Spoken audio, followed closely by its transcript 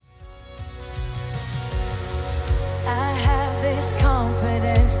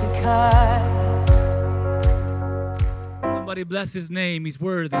because Somebody bless his name. He's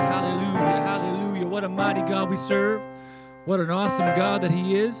worthy. Hallelujah, hallelujah. What a mighty God we serve. What an awesome God that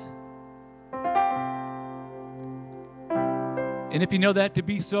he is. And if you know that to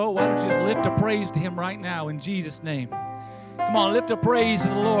be so, why don't you just lift a praise to him right now in Jesus' name. Come on, lift a praise to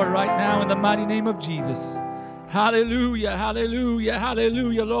the Lord right now in the mighty name of Jesus. Hallelujah, hallelujah,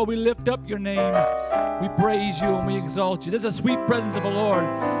 hallelujah. Lord, we lift up your name. We praise you and we exalt you. There's a sweet presence of the Lord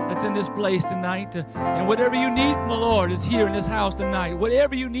that's in this place tonight. And whatever you need from the Lord is here in this house tonight.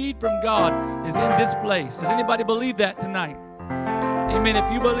 Whatever you need from God is in this place. Does anybody believe that tonight? Amen.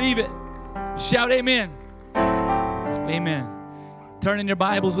 If you believe it, shout amen. Amen. Turn in your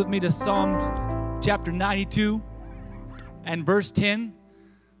Bibles with me to Psalms chapter 92 and verse 10.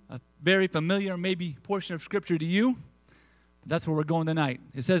 A very familiar maybe portion of Scripture to you. That's where we're going tonight.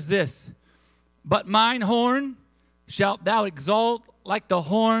 It says this, "But mine horn shalt thou exalt like the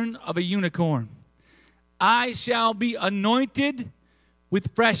horn of a unicorn. I shall be anointed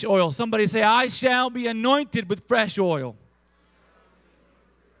with fresh oil." Somebody say, "I shall be anointed with fresh oil."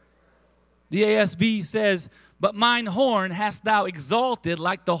 The ASV says, "But mine horn hast thou exalted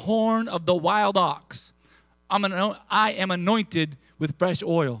like the horn of the wild ox. I am anointed with fresh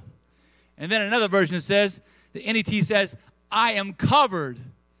oil." And then another version says, the NET says, "I am covered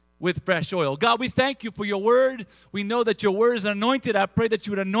with fresh oil." God, we thank you for your word. We know that your word is anointed. I pray that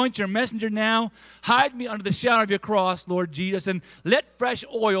you would anoint your messenger now. Hide me under the shadow of your cross, Lord Jesus, and let fresh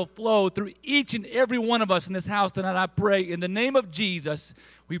oil flow through each and every one of us in this house tonight. I pray in the name of Jesus,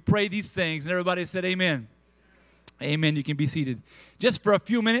 we pray these things. And everybody said amen. Amen. You can be seated. Just for a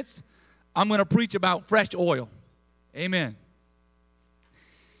few minutes, I'm going to preach about fresh oil. Amen.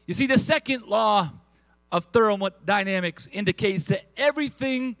 You see, the second law of thermodynamics indicates that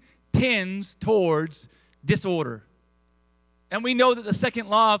everything tends towards disorder. And we know that the second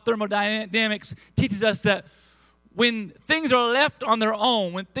law of thermodynamics teaches us that when things are left on their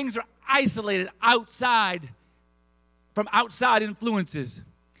own, when things are isolated from outside influences,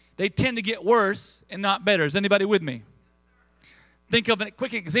 they tend to get worse and not better. Is anybody with me? Think of a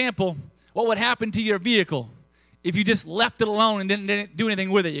quick example. What would happen to your vehicle if you just left it alone and didn't do anything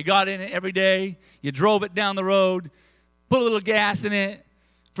with it? You got in it every day, you drove it down the road, put a little gas in it,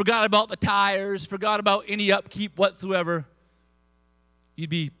 forgot about the tires, forgot about any upkeep whatsoever. You'd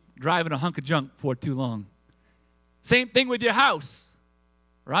be driving a hunk of junk for too long. Same thing with your house,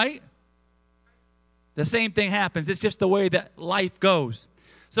 right? The same thing happens. It's just the way that life goes.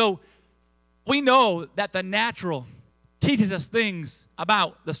 So we know that the natural teaches us things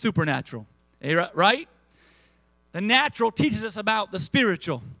about the supernatural, right? The natural teaches us about the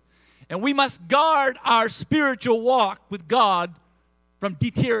spiritual. And we must guard our spiritual walk with God from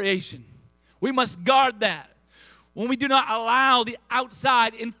deterioration. We must guard that. When we do not allow the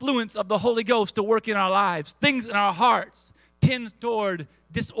outside influence of the Holy Ghost to work in our lives, things in our hearts tend toward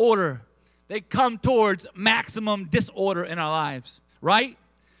disorder. They come towards maximum disorder in our lives, right?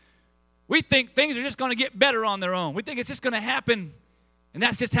 We think things are just going to get better on their own. We think it's just going to happen, and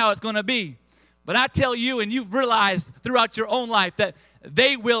that's just how it's going to be. But I tell you, and you've realized throughout your own life, that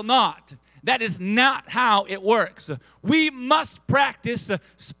they will not. That is not how it works. We must practice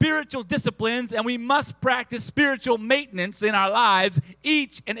spiritual disciplines, and we must practice spiritual maintenance in our lives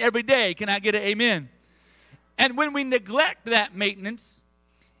each and every day. Can I get an amen? And when we neglect that maintenance,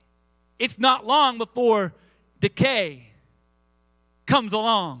 it's not long before decay comes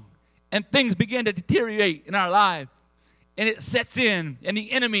along and things begin to deteriorate in our life. And it sets in, and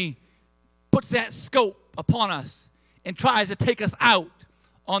the enemy puts that scope upon us and tries to take us out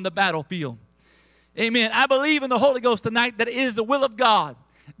on the battlefield. Amen. I believe in the Holy Ghost tonight that it is the will of God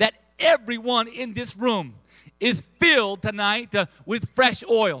that everyone in this room is filled tonight with fresh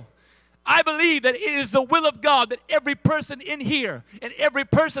oil. I believe that it is the will of God that every person in here and every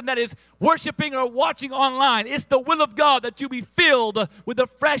person that is worshiping or watching online, it's the will of God that you be filled with the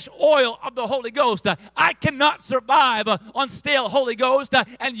fresh oil of the Holy Ghost. I cannot survive on stale Holy Ghost,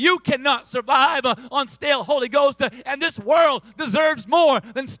 and you cannot survive on stale Holy Ghost, and this world deserves more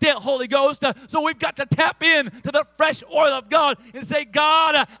than stale Holy Ghost. So we've got to tap in to the fresh oil of God and say,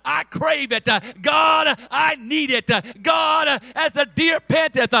 God, I crave it. God, I need it. God, as the deer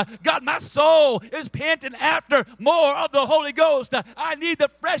panteth, God, my soul is panting after more of the Holy Ghost. I need the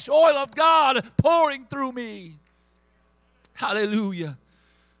fresh oil of God pouring through me. Hallelujah.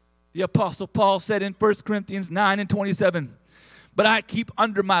 The Apostle Paul said in 1 Corinthians 9:27, "But I keep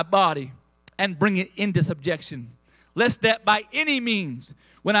under my body and bring it into subjection, lest that by any means,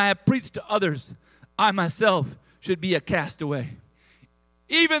 when I have preached to others, I myself should be a castaway."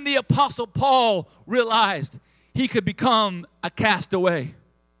 Even the Apostle Paul realized he could become a castaway.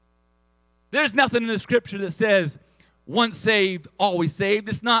 There's nothing in the scripture that says once saved, always saved.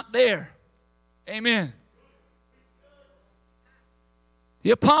 It's not there. Amen.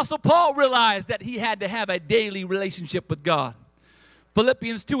 The Apostle Paul realized that he had to have a daily relationship with God.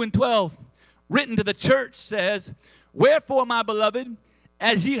 Philippians 2:12, written to the church, says, "Wherefore, my beloved,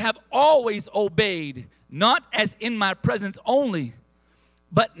 as ye have always obeyed, not as in my presence only,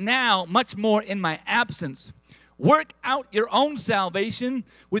 but now much more in my absence, work out your own salvation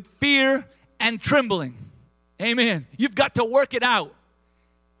with fear and trembling." Amen. You've got to work it out.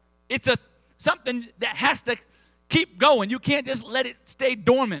 It's something that has to keep going. You can't just let it stay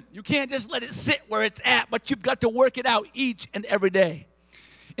dormant. You can't just let it sit where it's at, but you've got to work it out each and every day.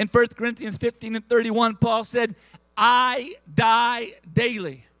 In 1 Corinthians 15:31, Paul said, "I die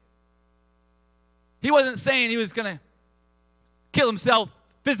daily." He wasn't saying he was going to kill himself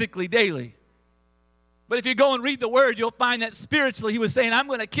physically daily. But if you go and read the word, you'll find that spiritually he was saying, I'm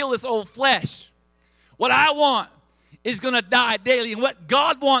going to kill this old flesh. What I want is going to die daily. And what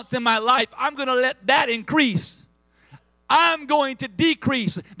God wants in my life, I'm going to let that increase. I'm going to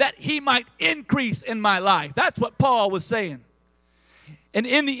decrease that he might increase in my life. That's what Paul was saying. And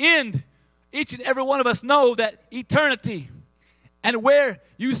in the end, each and every one of us know that eternity and where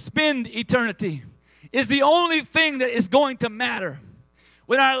you spend eternity is the only thing that is going to matter.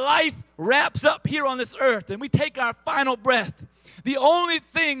 When our life wraps up here on this earth and we take our final breath, the only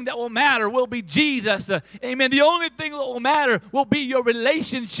thing that will matter will be Jesus. Amen. The only thing that will matter will be your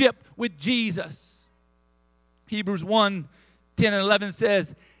relationship with Jesus. Hebrews 1:10-11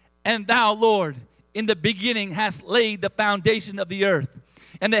 says, "And thou, Lord, in the beginning hast laid the foundation of the earth,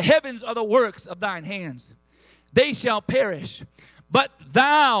 and the heavens are the works of thine hands. They shall perish, but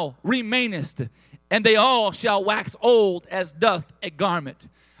thou remainest, and they all shall wax old as doth a garment."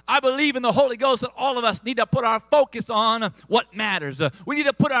 I believe in the Holy Ghost that all of us need to put our focus on what matters. We need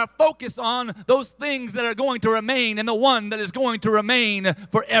to put our focus on those things that are going to remain and the one that is going to remain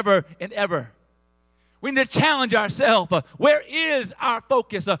forever and ever. We need to challenge ourselves. Where is our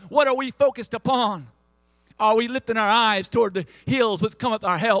focus? What are we focused upon? Are we lifting our eyes toward the hills which cometh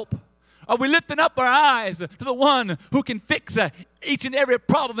our help? Are we lifting up our eyes to the one who can fix each and every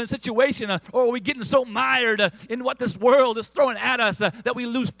problem and situation? Or are we getting so mired in what this world is throwing at us that we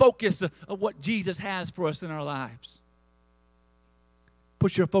lose focus of what Jesus has for us in our lives?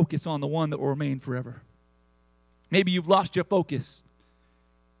 Put your focus on the one that will remain forever. Maybe you've lost your focus,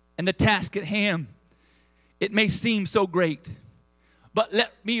 and the task at hand, it may seem so great. But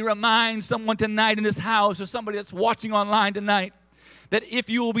let me remind someone tonight in this house or somebody that's watching online tonight that if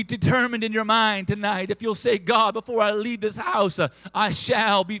you will be determined in your mind tonight, if you'll say, God, before I leave this house, I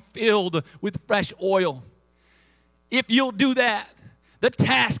shall be filled with fresh oil. If you'll do that, the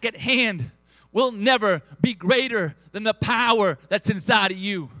task at hand will never be greater than the power that's inside of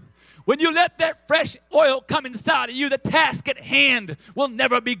you. When you let that fresh oil come inside of you, the task at hand will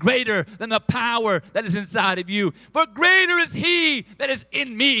never be greater than the power that is inside of you. For greater is he that is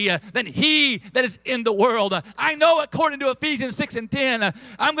in me than he that is in the world. I know according to Ephesians 6:10,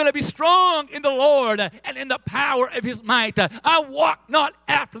 I'm going to be strong in the Lord and in the power of his might. I walk not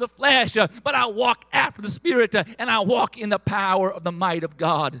after the flesh, but I walk after the Spirit, and I walk in the power of the might of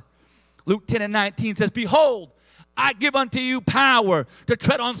God. Luke 10:19 says, "Behold, I give unto you power to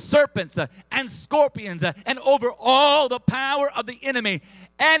tread on serpents and scorpions and over all the power of the enemy,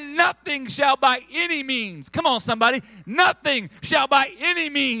 and nothing shall by any means," come on somebody, "nothing shall by any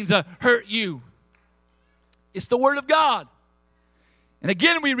means hurt you." It's the word of God. And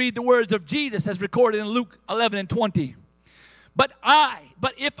again we read the words of Jesus as recorded in Luke 11:20. But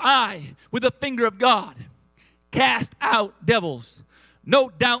if I, with the finger of God, cast out devils, no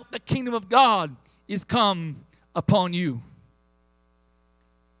doubt the kingdom of God is come upon you.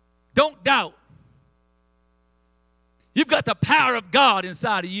 Don't doubt. You've got the power of God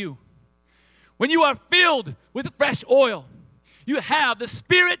inside of you. When you are filled with fresh oil, you have the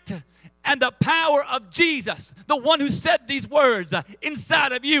Spirit and the power of Jesus, the one who said these words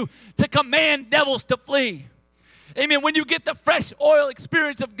inside of you to command devils to flee. Amen. When you get the fresh oil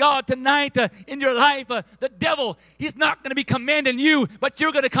experience of God tonight in your life, the devil, he's not going to be commanding you, but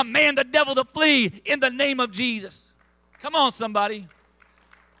you're going to command the devil to flee in the name of Jesus. Come on, somebody.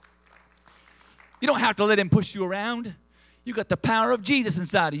 You don't have to let him push you around. You got the power of Jesus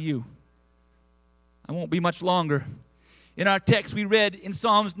inside of you. I won't be much longer. In our text, we read in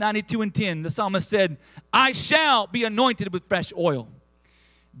Psalms 92:10, the psalmist said, "I shall be anointed with fresh oil."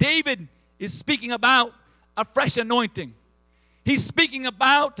 David is speaking about a fresh anointing. He's speaking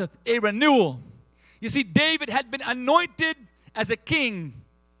about a renewal. You see, David had been anointed as a king.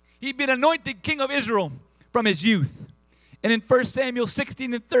 He'd been anointed king of Israel from his youth. And in 1 Samuel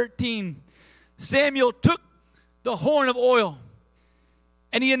 16:13, Samuel took the horn of oil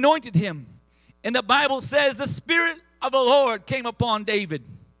and he anointed him. And the Bible says the Spirit of the Lord came upon David.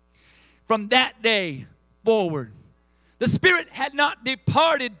 From that day forward, the Spirit had not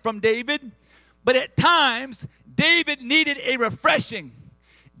departed from David, but at times David needed a refreshing.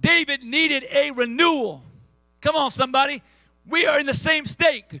 David needed a renewal. Come on, somebody. We are in the same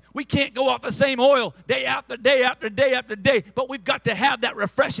state. We can't go off the same oil day after day after day after day, but we've got to have that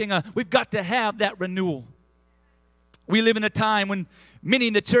refreshing. We've got to have that renewal. We live in a time when many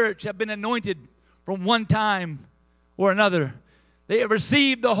in the church have been anointed from one time or another. They have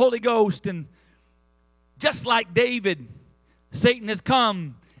received the Holy Ghost, and just like David, Satan has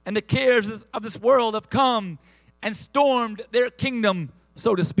come, and the cares of this world have come and stormed their kingdom,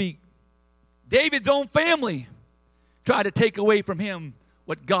 so to speak. David's own family tried to take away from him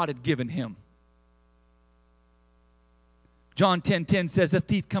what God had given him. John 10:10 says, the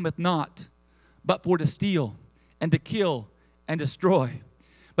thief cometh not, but for to steal and to kill and destroy.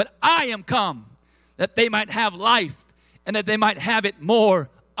 But I am come, that they might have life, and that they might have it more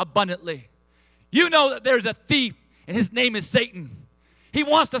abundantly. You know that there's a thief, and his name is Satan. He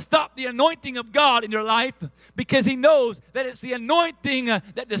wants to stop the anointing of God in your life because he knows that it's the anointing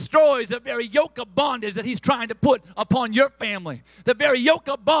that destroys the very yoke of bondage that he's trying to put upon your family, the very yoke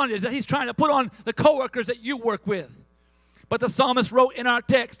of bondage that he's trying to put on the coworkers that you work with. But the psalmist wrote in our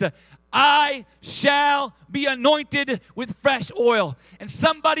text, I shall be anointed with fresh oil. And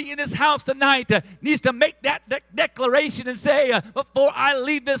somebody in this house tonight needs to make that declaration and say, before I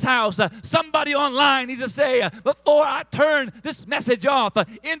leave this house, somebody online needs to say, before I turn this message off,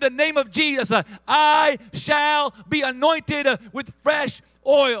 in the name of Jesus, I shall be anointed with fresh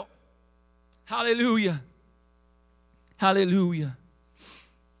oil. Hallelujah. Hallelujah.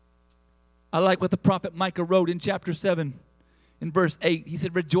 I like what the prophet Micah wrote in chapter 7. In verse 8, he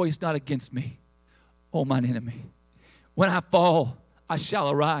said, rejoice not against me, O mine enemy. When I fall, I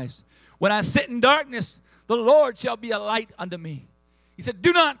shall arise. When I sit in darkness, the Lord shall be a light unto me. He said,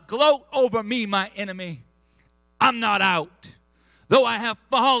 do not gloat over me, my enemy. I'm not out. Though I have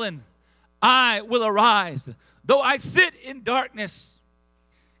fallen, I will arise. Though I sit in darkness.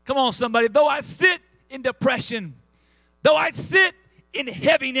 Come on, somebody. Though I sit in depression, though I sit in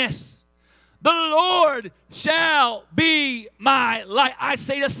heaviness, the Lord shall be my light. I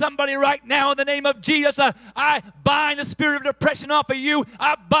say to somebody right now in the name of Jesus, I bind the spirit of depression off of you.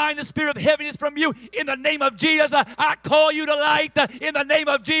 I bind the spirit of heaviness from you in the name of Jesus. I call you to light in the name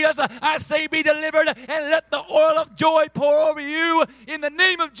of Jesus. I say be delivered and let the oil of joy pour over you in the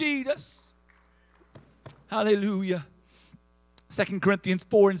name of Jesus. Hallelujah. 2 Corinthians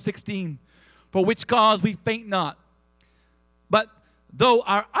 4:16, for which cause we faint not, but though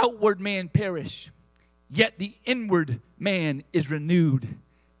our outward man perish, yet the inward man is renewed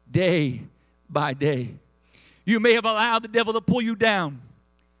day by day. You may have allowed the devil to pull you down,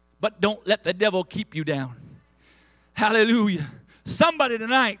 but don't let the devil keep you down. Hallelujah. Somebody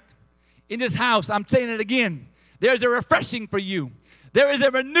tonight in this house, I'm saying it again, there's a refreshing for you. There is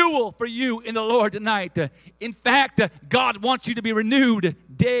a renewal for you in the Lord tonight. In fact, God wants you to be renewed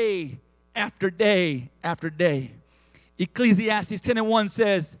day after day after day. Ecclesiastes 10:1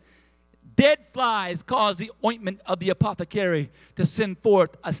 says, dead flies cause the ointment of the apothecary to send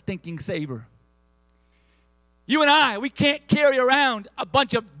forth a stinking savor. You and I, we can't carry around a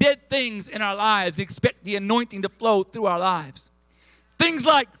bunch of dead things in our lives and expect the anointing to flow through our lives. Things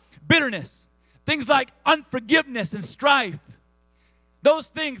like bitterness, things like unforgiveness and strife. Those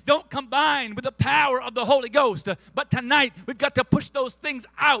things don't combine with the power of the Holy Ghost. But tonight, we've got to push those things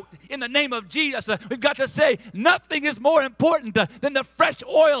out in the name of Jesus. We've got to say, nothing is more important than the fresh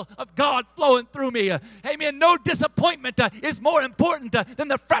oil of God flowing through me. Amen. No disappointment is more important than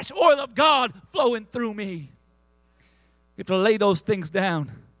the fresh oil of God flowing through me. You have to lay those things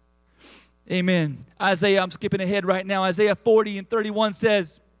down. Amen. Isaiah, I'm skipping ahead right now. Isaiah 40:31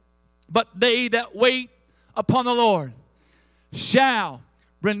 says, but they that wait upon the Lord shall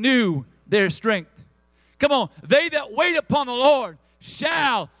renew their strength. Come on. They that wait upon the Lord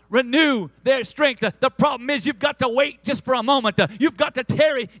shall renew their strength. The problem is you've got to wait just for a moment. You've got to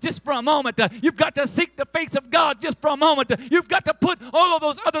tarry just for a moment. You've got to seek the face of God just for a moment. You've got to put all of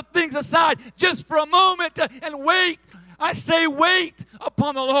those other things aside just for a moment and wait. I say wait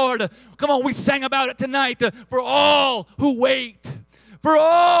upon the Lord. Come on, we sang about it tonight. For all who wait, for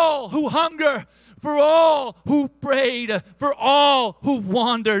all who hunger, for all who prayed, for all who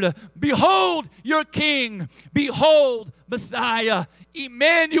wandered. Behold your King. Behold Messiah.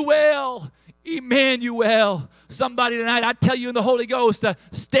 Emmanuel Emmanuel. Somebody tonight, I tell you in the Holy Ghost,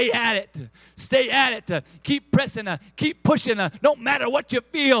 stay at it. Stay at it. Keep pressing. Keep pushing. No matter what you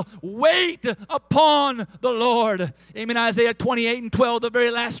feel, wait upon the Lord. Amen. Isaiah 28:12, the very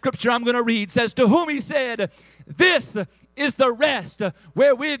last scripture I'm going to read, says, to whom he said, this is the rest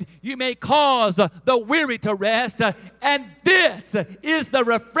wherewith you may cause the weary to rest, and this is the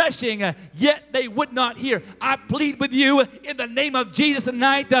refreshing, yet they would not hear. I plead with you in the name of Jesus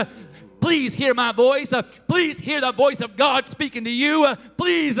tonight, please hear my voice. Please hear the voice of God speaking to you.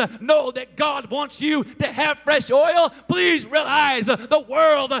 Please know that God wants you to have fresh oil. Please realize the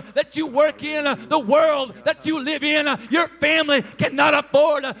world that you work in, the world that you live in, your family cannot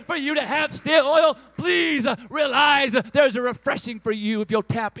afford for you to have stale oil. Please realize there's a refreshing for you if you'll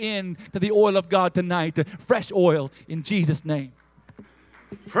tap in to the oil of God tonight. Fresh oil in Jesus' name.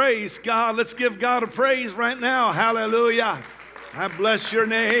 Praise God. Let's give God a praise right now. Hallelujah. I bless your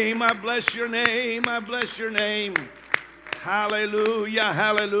name. I bless your name. I bless your name. Hallelujah.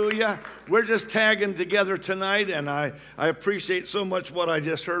 Hallelujah. We're just tagging together tonight, and I appreciate so much what I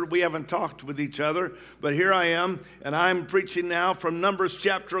just heard. We haven't talked with each other, but here I am, and I'm preaching now from Numbers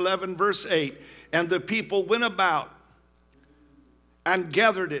chapter 11, verse 8. And the people went about and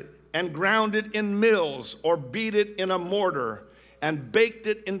gathered it and ground it in mills or beat it in a mortar and baked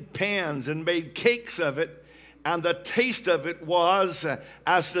it in pans and made cakes of it. And the taste of it was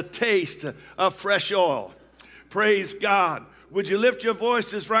as the taste of fresh oil. Praise God. Would you lift your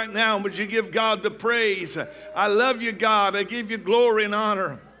voices right now? Would you give God the praise? I love you, God. I give you glory and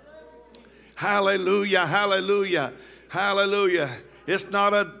honor. Hallelujah, hallelujah, hallelujah. It's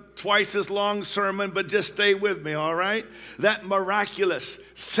not a twice as long sermon, but just stay with me, all right? That miraculous,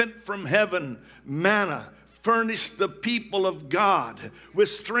 sent from heaven manna furnished the people of God with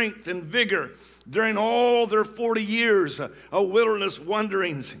strength and vigor during all their 40 years of wilderness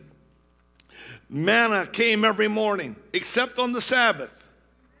wanderings. Manna came every morning, except on the Sabbath,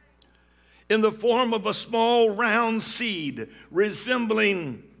 in the form of a small round seed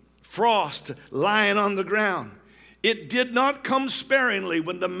resembling frost lying on the ground. It did not come sparingly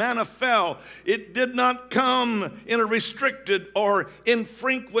when the manna fell. It did not come in a restricted or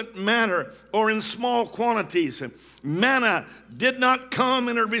infrequent manner or in small quantities. Manna did not come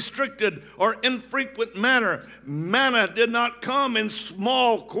in a restricted or infrequent manner. Manna did not come in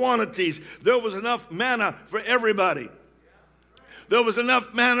small quantities. There was enough manna for everybody. There was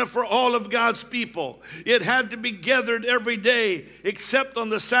enough manna for all of God's people. It had to be gathered every day except on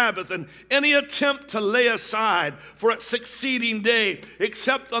the Sabbath, and any attempt to lay aside for a succeeding day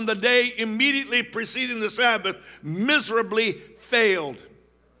except on the day immediately preceding the Sabbath miserably failed.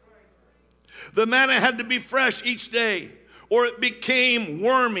 The manna had to be fresh each day, or it became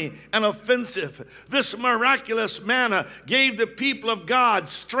wormy and offensive. This miraculous manna gave the people of God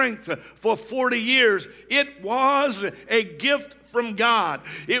strength for 40 years. It was a gift from God.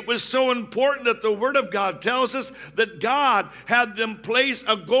 It was so important that the Word of God tells us that God had them place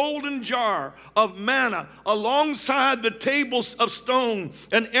a golden jar of manna alongside the tables of stone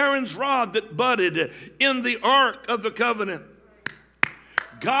and Aaron's rod that budded in the Ark of the Covenant.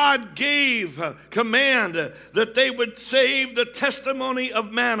 God gave command that they would save the testimony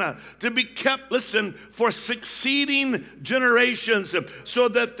of manna to be kept, listen, for succeeding generations, so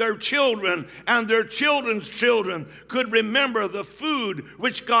that their children and their children's children could remember the food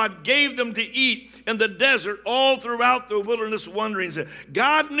which God gave them to eat in the desert all throughout the wilderness wanderings.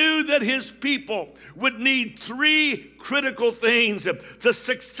 God knew that his people would need three critical things to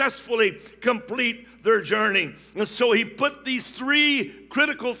successfully complete their journey. And so he put these three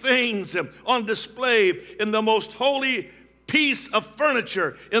critical things on display in the most holy piece of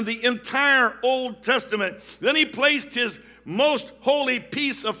furniture in the entire Old Testament. Then he placed his most holy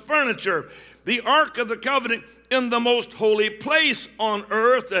piece of furniture, the Ark of the Covenant, in the most holy place on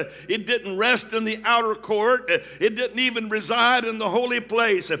earth. It didn't rest in the outer court. It didn't even reside in the holy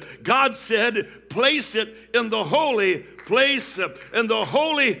place. God said, place it in the holy place, in the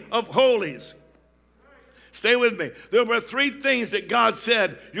holy of holies. Stay with me. There were three things that God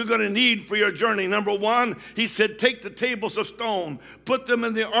said you're going to need for your journey. Number one, he said, take the tables of stone, put them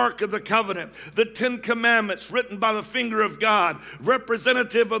in the Ark of the Covenant. The 10 Commandments written by the finger of God,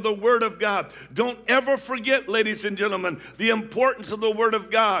 representative of the Word of God. Don't ever forget, ladies and gentlemen, the importance of the Word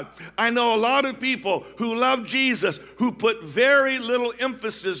of God. I know a lot of people who love Jesus who put very little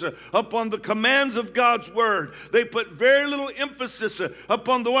emphasis upon the commands of God's Word. They put very little emphasis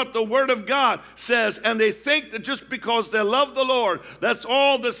upon what the Word of God says, and they think that just because they love the Lord, that's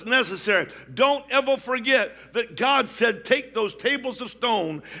all that's necessary. Don't ever forget that God said, take those tables of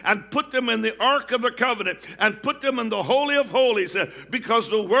stone and put them in the Ark of the Covenant and put them in the Holy of Holies, because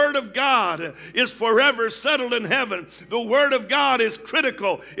the Word of God is forever settled in heaven. The Word of God is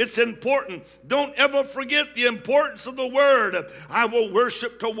critical. It's important. Don't ever forget the importance of the Word. I will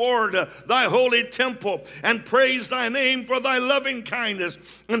worship toward thy holy temple and praise thy name for thy loving kindness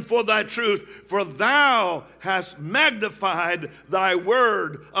and for thy truth. For thou hast magnified thy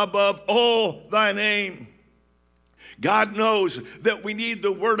word above all thy name. God knows that we need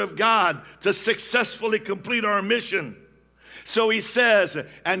the Word of God to successfully complete our mission. So he says,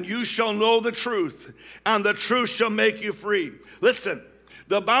 and you shall know the truth, and the truth shall make you free. Listen,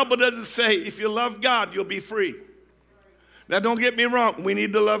 the Bible doesn't say if you love God, you'll be free. Now, don't get me wrong. We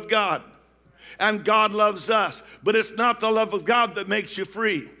need to love God, and God loves us. But it's not the love of God that makes you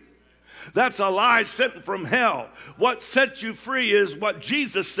free. That's a lie sent from hell. What sets you free is what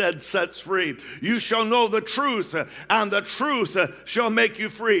Jesus said sets free. You shall know the truth, and the truth shall make you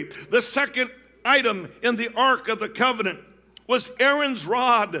free. The second item in the Ark of the Covenant was Aaron's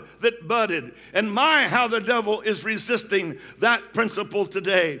rod that budded. And my, how the devil is resisting that principle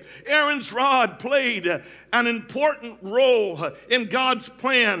today. Aaron's rod played an important role in God's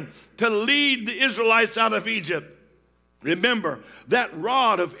plan to lead the Israelites out of Egypt. Remember, that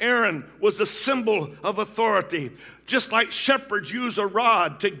rod of Aaron was a symbol of authority. Just like shepherds use a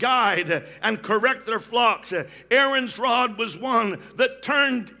rod to guide and correct their flocks, Aaron's rod was one that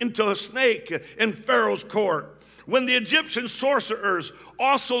turned into a snake in Pharaoh's court. When the Egyptian sorcerers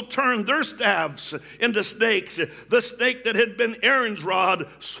also turned their staffs into snakes, the snake that had been Aaron's rod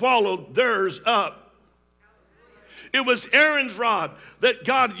swallowed theirs up. It was Aaron's rod that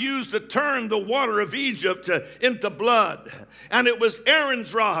God used to turn the water of Egypt into blood. And it was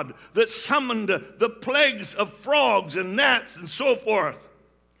Aaron's rod that summoned the plagues of frogs and gnats and so forth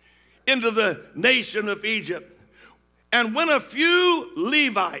into the nation of Egypt. And when a few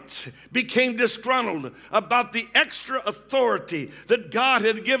Levites became disgruntled about the extra authority that God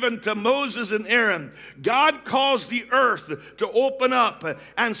had given to Moses and Aaron, God caused the earth to open up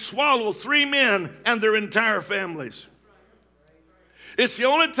and swallow 3 men and their entire families. It's the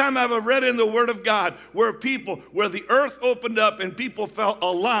only time I've ever read in the Word of God where the earth opened up and people fell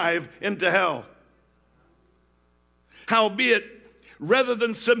alive into hell. Howbeit, rather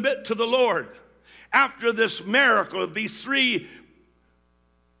than submit to the Lord, after this miracle of these 3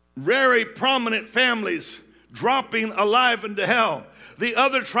 very prominent families dropping alive into hell, the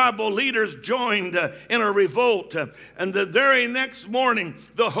other tribal leaders joined in a revolt. And the very next morning,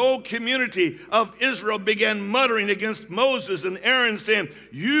 the whole community of Israel began muttering against Moses and Aaron, saying,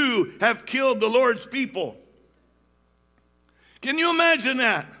 "You have killed the Lord's people." Can you imagine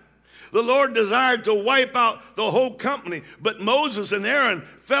that? The Lord desired to wipe out the whole company, but Moses and Aaron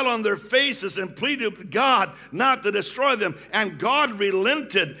fell on their faces and pleaded with God not to destroy them. And God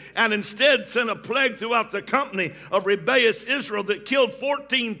relented and instead sent a plague throughout the company of rebellious Israel that killed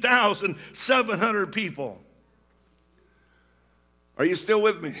 14,700 people. Are you still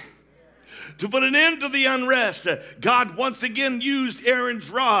with me? To put an end to the unrest, God once again used Aaron's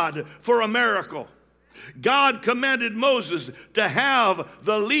rod for a miracle. God commanded Moses to have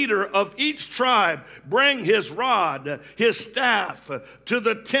the leader of each tribe bring his rod, his staff, to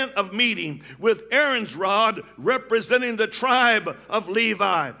the tent of meeting, with Aaron's rod representing the tribe of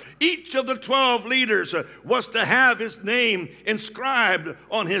Levi. Each of the 12 leaders was to have his name inscribed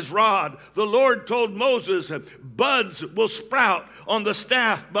on his rod. The Lord told Moses, "Buds will sprout on the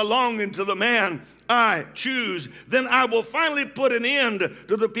staff belonging to the man I choose. Then I will finally put an end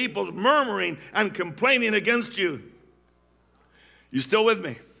to the people's murmuring and complaining against you." You still with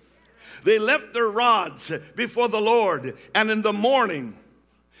me? They left their rods before the Lord, and in the morning,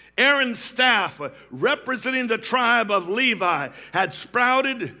 Aaron's staff, representing the tribe of Levi, had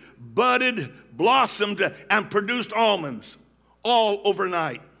sprouted, budded, blossomed, and produced almonds, all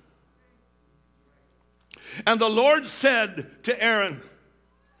overnight. And the Lord said to Aaron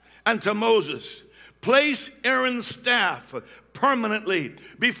and to Moses, "Place Aaron's staff permanently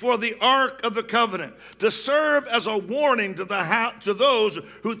before the Ark of the Covenant to serve as a warning to those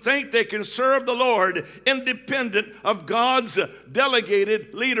who think they can serve the Lord independent of God's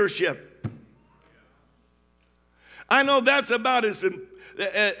delegated leadership." I know that's about as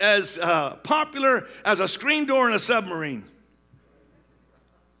popular as a screen door in a submarine.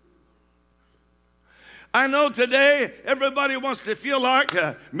 I know today everybody wants to feel like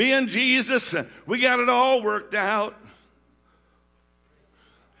me and Jesus, we got it all worked out.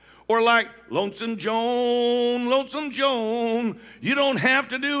 Or like Lonesome Joan, you don't have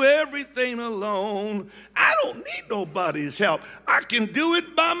to do everything alone. I don't need nobody's help. I can do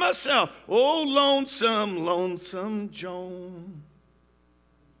it by myself. Oh, lonesome Joan.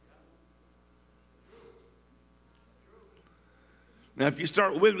 Now, if you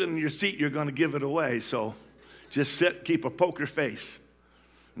start wiggling in your seat, you're going to give it away. So just sit, keep a poker face.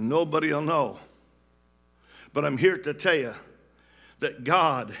 Nobody will know. But I'm here to tell you that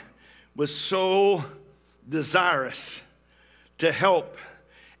God was so desirous to help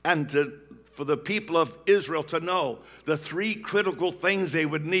and for the people of Israel to know the three critical things they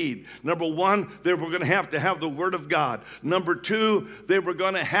would need. Number one, they were going to have the Word of God. Number two, they were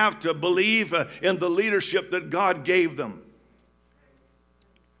going to have to believe in the leadership that God gave them.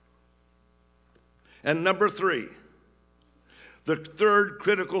 And number three, the third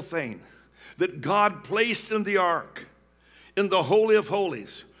critical thing that God placed in the ark, in the Holy of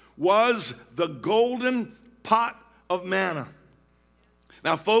Holies, was the golden pot of manna.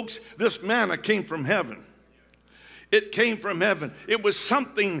 Now, folks, this manna came from heaven. It came from heaven. It was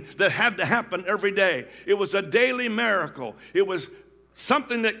something that had to happen every day. It was a daily miracle. It was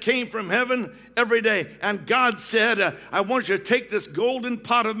something that came from heaven every day. And God said, I want you to take this golden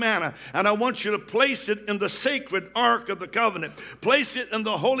pot of manna and I want you to place it in the sacred ark of the covenant. Place it in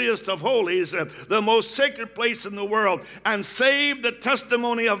the holiest of holies, the most sacred place in the world, and save the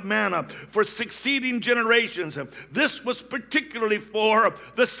testimony of manna for succeeding generations. This was particularly for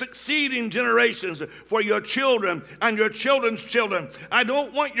the succeeding generations, for your children and your children's children. I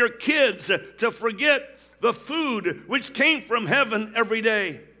don't want your kids to forget the food which came from heaven every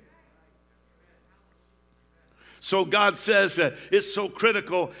day. So God says, it's so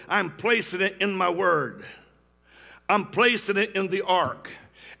critical, I'm placing it in my word. I'm placing it in the ark.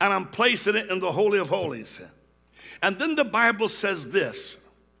 And I'm placing it in the Holy of Holies. And then the Bible says this,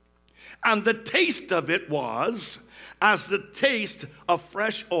 and the taste of it was as the taste of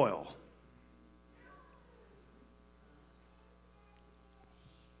fresh oil.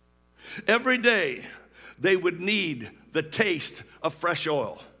 Every day, they would need the taste of fresh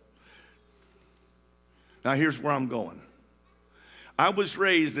oil. Now, here's where I'm going. I was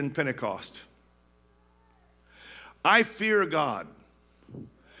raised in Pentecost. I fear God.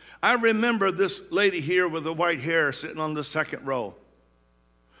 I remember this lady here with the white hair sitting on the second row.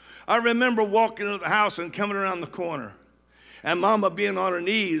 I remember walking into the house and coming around the corner, and Mama being on her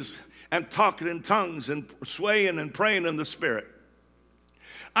knees and talking in tongues and swaying and praying in the Spirit.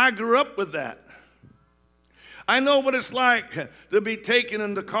 I grew up with that. I know what it's like to be taken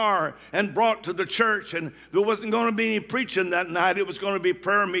in the car and brought to the church, and there wasn't going to be any preaching that night. It was going to be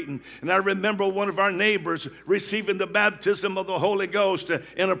prayer meeting. And I remember one of our neighbors receiving the baptism of the Holy Ghost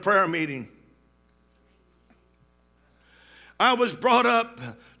in a prayer meeting. I was brought up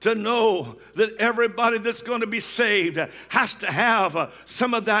to know that everybody that's going to be saved has to have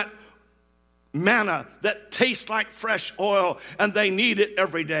some of that manna that tastes like fresh oil, and they need it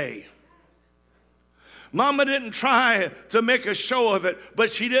every day. Mama didn't try to make a show of it,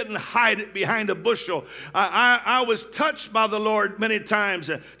 but she didn't hide it behind a bushel. I was touched by the Lord many times,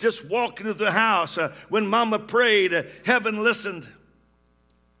 just walking to the house. When Mama prayed, heaven listened.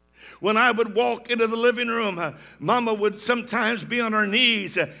 When I would walk into the living room, Mama would sometimes be on her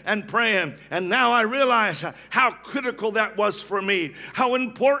knees and praying. And now I realize how critical that was for me, how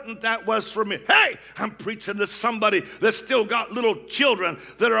important that was for me. Hey, I'm preaching to somebody that's still got little children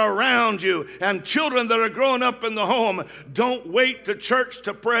that are around you and children that are growing up in the home. Don't wait to church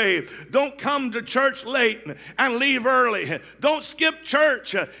to pray. Don't come to church late and leave early. Don't skip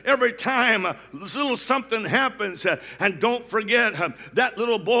church every time a little something happens. And don't forget that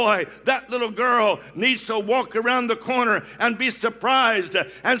little boy, that little girl needs to walk around the corner and be surprised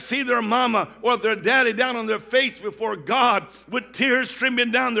and see their mama or their daddy down on their face before God with tears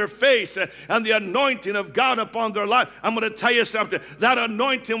streaming down their face and the anointing of God upon their life. I'm going to tell you something. That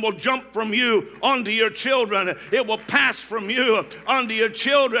anointing will jump from you onto your children. It will pass from you onto your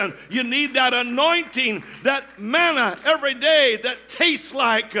children. You need that anointing, that manna every day that tastes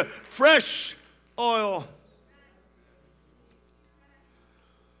like fresh oil.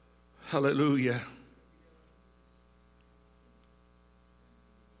 Hallelujah.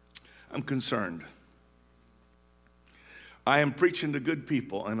 I'm concerned. I am preaching to good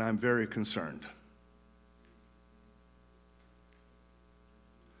people, and I'm very concerned.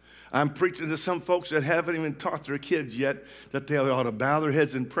 I'm preaching to some folks that haven't even taught their kids yet that they ought to bow their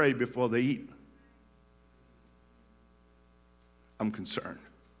heads and pray before they eat. I'm concerned.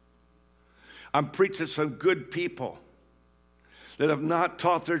 I'm preaching to some good people that have not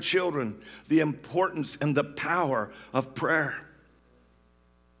taught their children the importance and the power of prayer.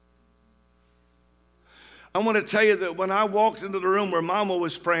 I want to tell you that when I walked into the room where Mama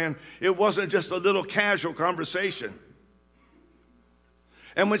was praying, it wasn't just a little casual conversation.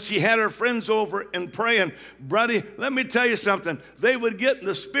 And when she had her friends over and praying, buddy, let me tell you something. They would get in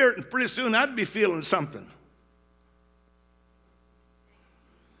the spirit, and pretty soon I'd be feeling something.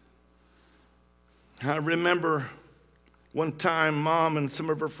 I remember one time Mom and some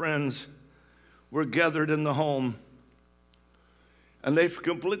of her friends were gathered in the home, and they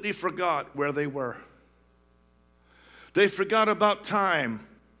completely forgot where they were. They forgot about time.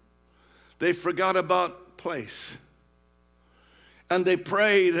 They forgot about place. And they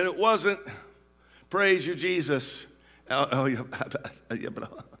prayed, and it wasn't, praise you, Jesus. Oh,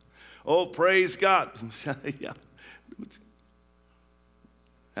 praise God.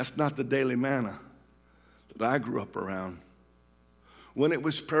 That's not the daily manna that I grew up around. When it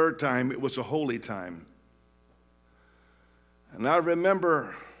was prayer time, it was a holy time. And I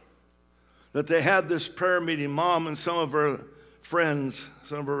remember that they had this prayer meeting, Mom and some of her friends,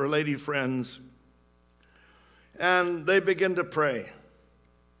 some of her lady friends, and they began to pray.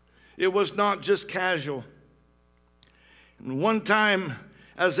 It was not just casual. And one time,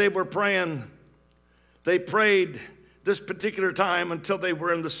 as they were praying, they prayed this particular time until they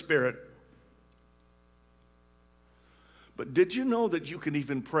were in the Spirit. But did you know that you can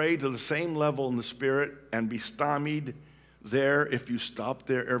even pray to the same level in the Spirit and be stymied there if you stop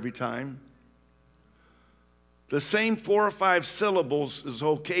there every time? The same 4 or 5 syllables is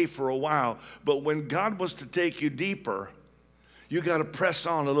okay for a while, but when God wants to take you deeper, you got to press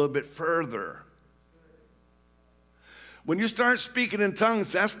on a little bit further. When you start speaking in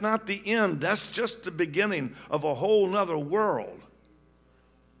tongues, that's not the end. That's just the beginning of a whole nother world.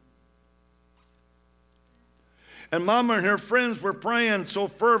 And Mama and her friends were praying so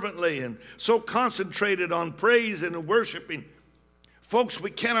fervently and so concentrated on praise and worshiping. Folks,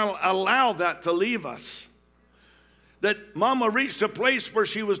 we cannot allow that to leave us. That Mama reached a place where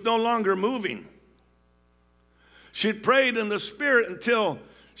she was no longer moving. She'd prayed in the Spirit until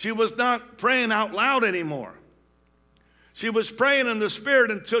she was not praying out loud anymore. She was praying in the Spirit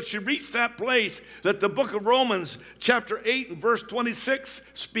until she reached that place that the book of Romans chapter 8 and verse 26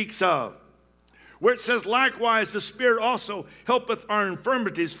 speaks of, where it says, likewise, the Spirit also helpeth our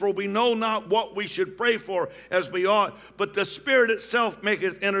infirmities, for we know not what we should pray for as we ought, but the Spirit itself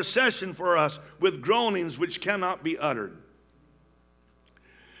maketh intercession for us with groanings which cannot be uttered.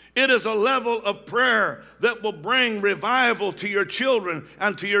 It is a level of prayer that will bring revival to your children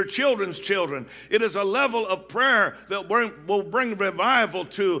and to your children's children. It is a level of prayer that will bring revival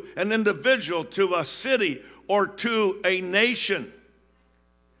to an individual, to a city, or to a nation.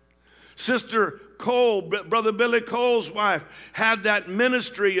 Sister Cole, Brother Billy Cole's wife, had that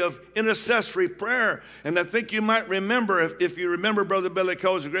ministry of intercessory prayer. And I think you might remember, if you remember Brother Billy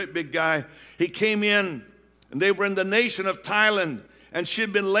Cole, he's a great big guy. He came in, and they were in the nation of Thailand, and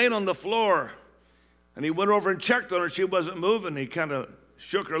she'd been laying on the floor. And he went over and checked on her. She wasn't moving. He kind of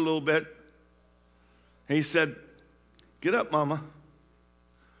shook her a little bit. And he said, get up, Mama.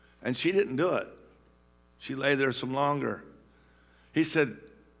 And she didn't do it. She lay there some longer. He said,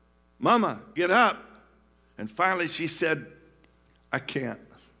 Mama, get up. And finally she said, I can't.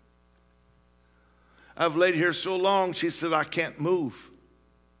 I've laid here so long, she said, I can't move.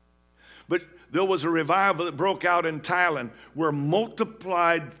 But there was a revival that broke out in Thailand where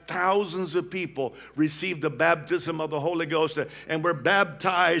multiplied thousands of people received the baptism of the Holy Ghost and were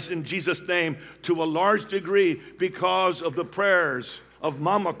baptized in Jesus' name to a large degree because of the prayers of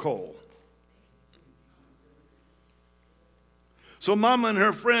Mama Cole. So Mama and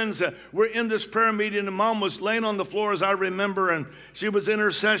her friends were in this prayer meeting, and Mom was laying on the floor, as I remember, and she was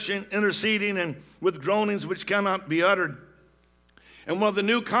interceding and with groanings which cannot be uttered. And one of the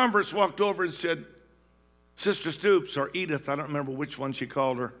new converts walked over and said, Sister Stoops, or Edith, I don't remember which one she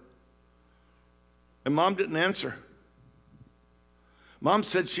called her. And Mom didn't answer. Mom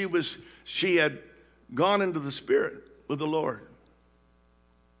said she had gone into the Spirit with the Lord.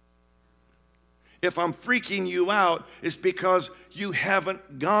 If I'm freaking you out, it's because you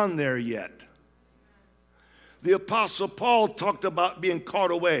haven't gone there yet. The Apostle Paul talked about being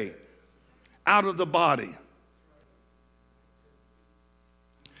caught away out of the body.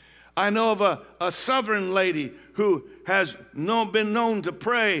 I know of a southern lady who has been known to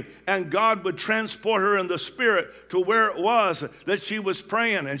pray, and God would transport her in the Spirit to where it was that she was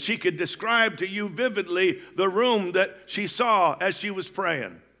praying, and she could describe to you vividly the room that she saw as she was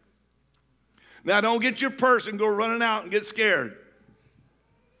praying. Now, don't get your purse and go running out and get scared.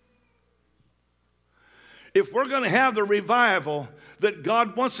 If we're going to have the revival that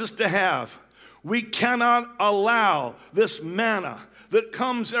God wants us to have, we cannot allow this manna, that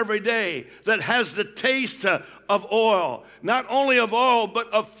comes every day that has the taste of oil. Not only of oil,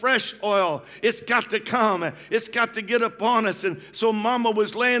 but of fresh oil. It's got to come. It's got to get upon us. And so Mama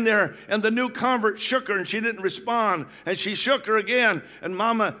was laying there, and the new convert shook her, and she didn't respond. And she shook her again, and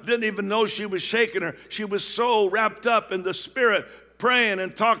Mama didn't even know she was shaking her. She was so wrapped up in the Spirit, praying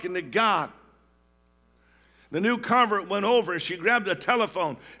and talking to God. The new convert went over and she grabbed the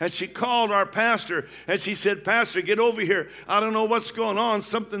telephone and she called our pastor and she said, "Pastor, get over here. I don't know what's going on.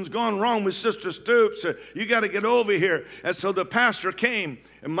 Something's gone wrong with Sister Stoops. You got to get over here." And so the pastor came,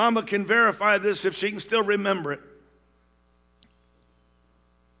 and Mama can verify this if she can still remember it.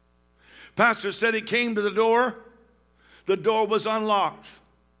 Pastor said he came to the door. The door was unlocked.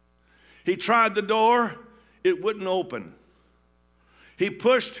 He tried the door. It wouldn't open. He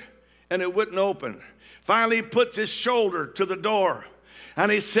pushed and it wouldn't open. Finally, he puts his shoulder to the door. And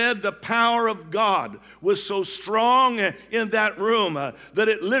he said the power of God was so strong in that room that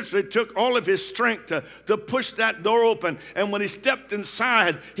it literally took all of his strength to push that door open. And when he stepped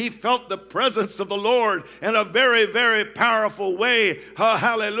inside, he felt the presence of the Lord in a very, very powerful way. Oh,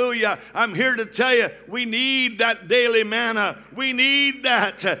 hallelujah. I'm here to tell you, we need that daily manna. We need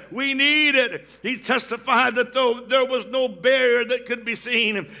that. We need it. He testified that though there was no barrier that could be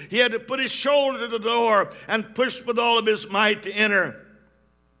seen, he had to put his shoulder to the door and push with all of his might to enter.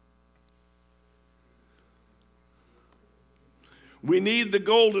 We need the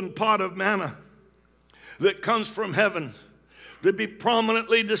golden pot of manna that comes from heaven to be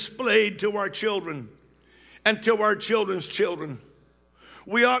prominently displayed to our children and to our children's children.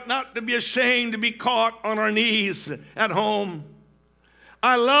 We ought not to be ashamed to be caught on our knees at home.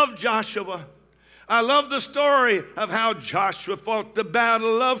 I love Joshua. I love the story of how Joshua fought the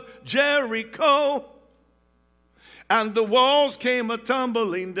battle of Jericho, and the walls came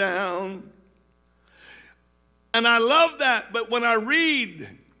a-tumbling down. And I love that, but when I read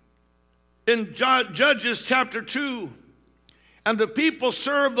in Judges chapter 2, and the people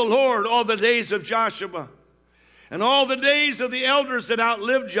served the Lord all the days of Joshua, and all the days of the elders that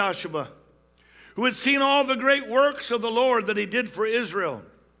outlived Joshua, who had seen all the great works of the Lord that he did for Israel.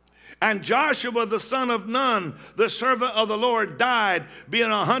 And Joshua, the son of Nun, the servant of the Lord, died,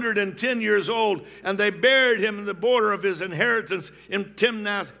 being 110 years old. And they buried him in the border of his inheritance in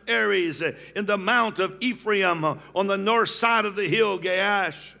Timnath-Heres, in the mount of Ephraim, on the north side of the hill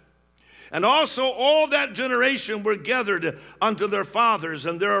Gaash. And also all that generation were gathered unto their fathers,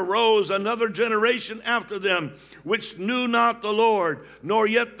 and there arose another generation after them, which knew not the Lord, nor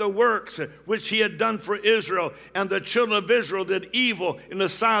yet the works which he had done for Israel. And the children of Israel did evil in the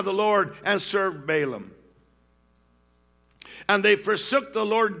sight of the Lord, and served Balaam. And they forsook the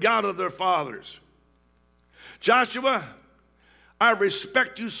Lord God of their fathers. Joshua, I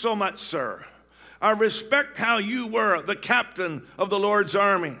respect you so much, sir. I respect how you were the captain of the Lord's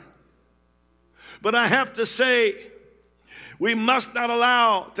army. But I have to say, we must not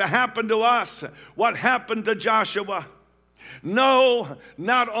allow to happen to us what happened to Joshua. No,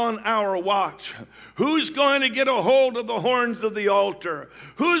 not on our watch. Who's going to get a hold of the horns of the altar?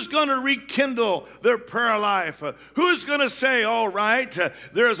 Who's going to rekindle their prayer life? Who's going to say, all right,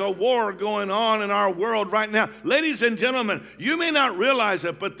 there's a war going on in our world right now. Ladies and gentlemen, you may not realize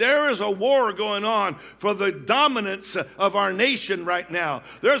it, but there is a war going on for the dominance of our nation right now.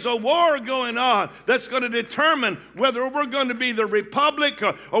 There's a war going on that's going to determine whether we're going to be the republic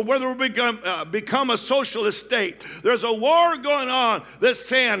or whether we're going to become a socialist state. There's a war going on that's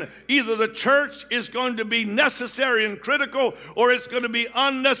saying either the church is going to be necessary and critical, or it's going to be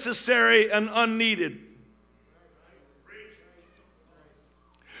unnecessary and unneeded.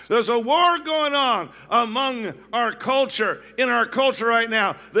 There's a war going on among our culture, in our culture right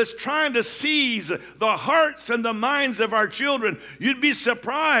now, that's trying to seize the hearts and the minds of our children. You'd be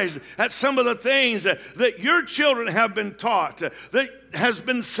surprised at some of the things that your children have been taught, that has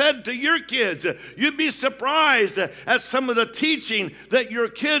been said to your kids. You'd be surprised at some of the teaching that your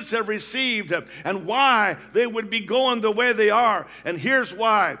kids have received and why they would be going the way they are. And here's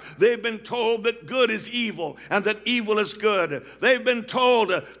why. They've been told that good is evil and that evil is good. They've been told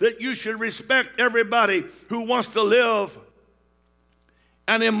that you should respect everybody who wants to live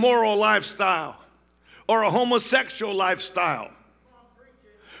an immoral lifestyle or a homosexual lifestyle.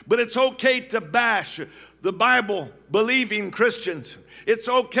 But it's okay to bash the Bible-believing Christians. It's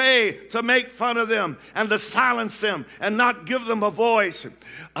okay to make fun of them and to silence them and not give them a voice.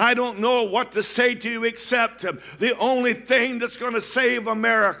 I don't know what to say to you except the only thing that's going to save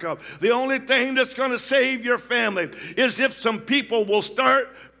America, the only thing that's going to save your family is if some people will start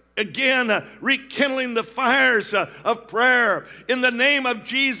again, rekindling the fires of prayer. In the name of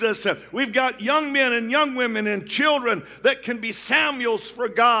Jesus, we've got young men and young women and children that can be Samuels for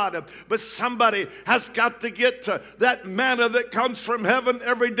God. But somebody has got to get that manna that comes from heaven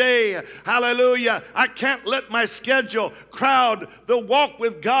every day. Hallelujah. I can't let my schedule crowd the walk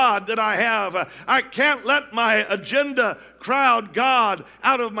with God that I have. I can't let my agenda crowd God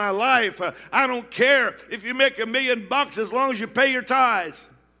out of my life. I don't care if you make $1 million as long as you pay your tithes.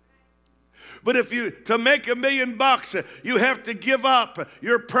 But to make $1 million, you have to give up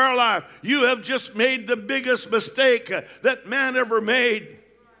your prayer life. You have just made the biggest mistake that man ever made.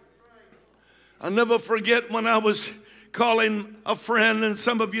 I'll never forget when I was calling a friend, and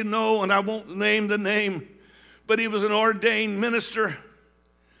some of you know, and I won't name the name, but he was an ordained minister.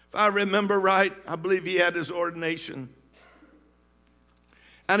 If I remember right, I believe he had his ordination.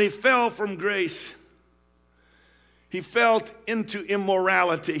 And he fell from grace. He fell into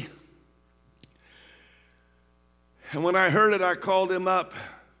immorality. And when I heard it, I called him up.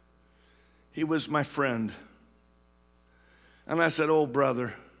 He was my friend. And I said, "Oh,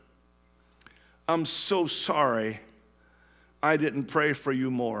 brother, I'm so sorry I didn't pray for you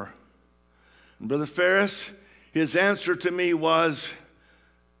more." And Brother Ferris, his answer to me was,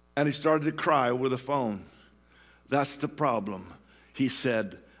 and he started to cry over the phone, "That's the problem." He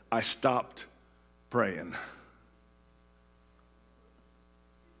said, "I stopped praying."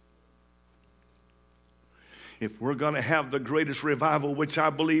 If we're going to have the greatest revival, which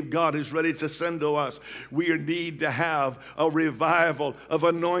I believe God is ready to send to us, we need to have a revival of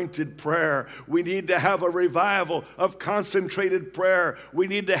anointed prayer. We need to have a revival of concentrated prayer. We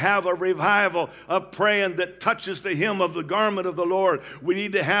need to have a revival of praying that touches the hem of the garment of the Lord. We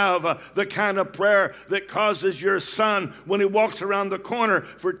need to have the kind of prayer that causes your son, when he walks around the corner,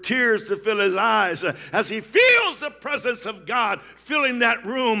 for tears to fill his eyes as he feels the presence of God filling that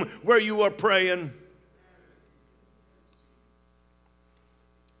room where you are praying.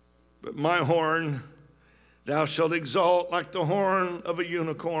 But my horn thou shalt exalt like the horn of a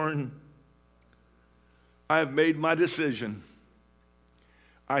unicorn. I have made my decision.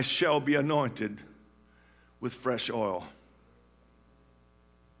 I shall be anointed with fresh oil.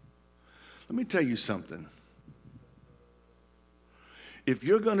 Let me tell you something. If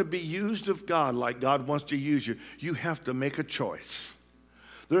you're going to be used of God like God wants to use you, you have to make a choice.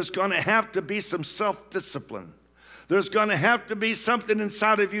 There's going to have to be some self-discipline. There's going to have to be something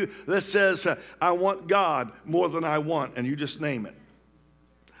inside of you that says, I want God more than I want, and you just name it.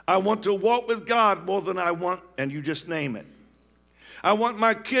 I want to walk with God more than I want, and you just name it. I want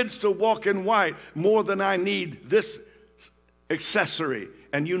my kids to walk in white more than I need this accessory,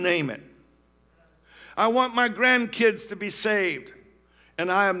 and you name it. I want my grandkids to be saved, and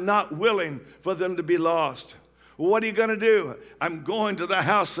I am not willing for them to be lost. Well, what are you going to do? I'm going to the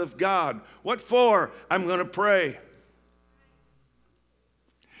house of God. What for? I'm going to pray.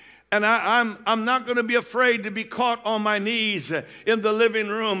 And I'm not going to be afraid to be caught on my knees in the living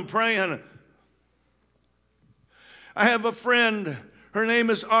room praying. I have a friend, her name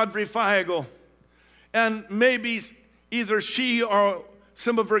is Audrey Feigl, and maybe either she or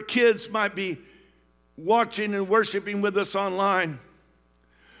some of her kids might be watching and worshiping with us online.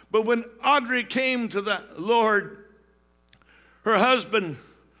 But when Audrey came to the Lord, her husband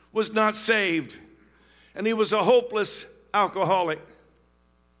was not saved, and he was a hopeless alcoholic.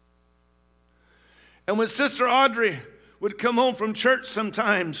 And when Sister Audrey would come home from church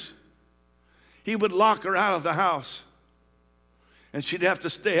sometimes, he would lock her out of the house, and she'd have to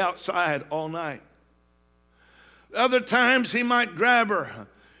stay outside all night. Other times he might grab her,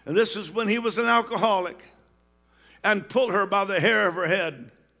 and this is when he was an alcoholic, and pull her by the hair of her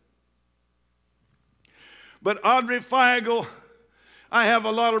head. But Audrey Feigl, I have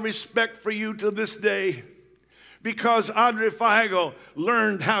a lot of respect for you to this day, because Audrey Feigl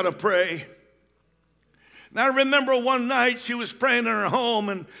learned how to pray. And I remember one night she was praying in her home,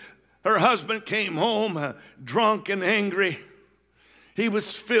 and her husband came home drunk and angry. He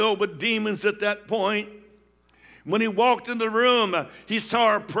was filled with demons at that point. When he walked in the room, he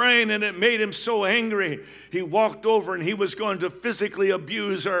saw her praying, and it made him so angry. He walked over, and he was going to physically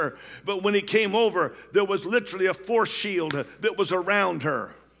abuse her. But when he came over, there was literally a force shield that was around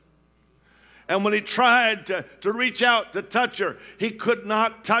her. And when he tried to reach out to touch her, he could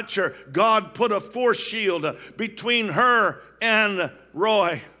not touch her. God put a force shield between her and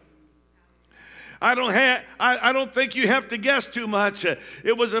Roy. I don't think you have to guess too much.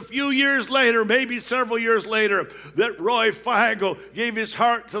 It was a few years later, maybe several years later, that Roy Feigl gave his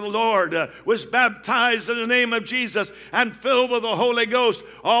heart to the Lord, was baptized in the name of Jesus, and filled with the Holy Ghost,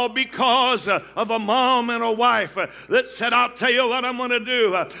 all because of a mom and a wife that said, I'll tell you what I'm going to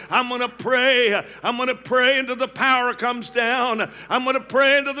do. I'm going to pray. I'm going to pray until the power comes down. I'm going to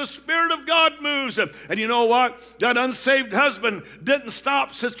pray until the Spirit of God moves. And you know what? That unsaved husband didn't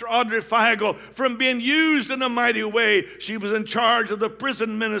stop Sister Audrey Feigl from being used in a mighty way. She was in charge of the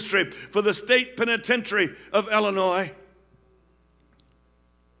prison ministry for the state penitentiary of Illinois.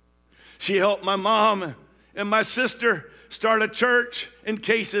 She helped my mom and my sister start a church in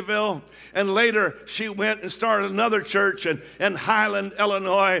Caseyville, and later she went and started another church in Highland,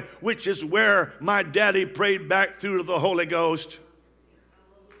 Illinois, which is where my daddy prayed back through the Holy Ghost.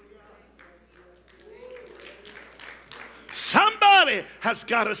 Somebody has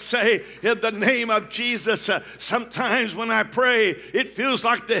got to say, in the name of Jesus. Sometimes when I pray, it feels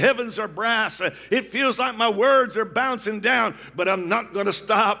like the heavens are brass. It feels like my words are bouncing down, but I'm not going to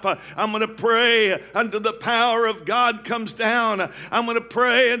stop. I'm going to pray until the power of God comes down. I'm going to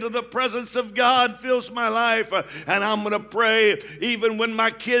pray until the presence of God fills my life. And I'm going to pray even when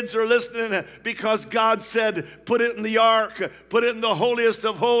my kids are listening, because God said, put it in the ark, put it in the holiest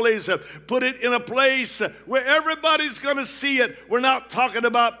of holies, put it in a place where everybody's going to see it. We're not talking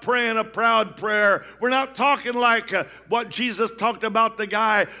about praying a proud prayer. We're not talking like what Jesus talked about, the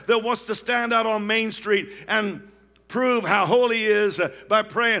guy that wants to stand out on Main Street and prove how holy he is by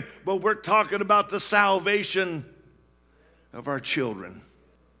praying. But we're talking about the salvation of our children.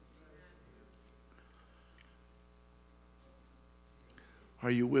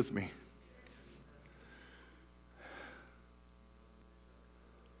 Are you with me?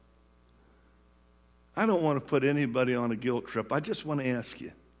 I don't want to put anybody on a guilt trip. I just want to ask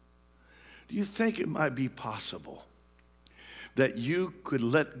you, do you think it might be possible that you could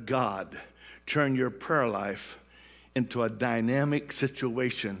let God turn your prayer life into a dynamic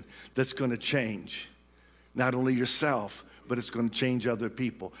situation that's going to change not only yourself, but it's going to change other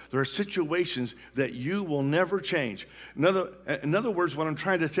people? There are situations that you will never change. In other words, what I'm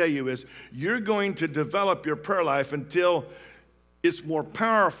trying to tell you is you're going to develop your prayer life until it's more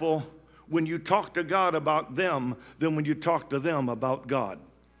powerful when you talk to God about them than when you talk to them about God.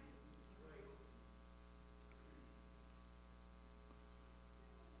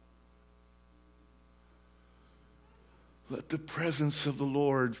 Let the presence of the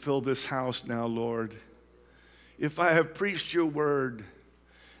Lord fill this house now, Lord. If I have preached your word,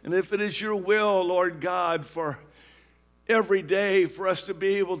 and if it is your will, Lord God, for every day for us to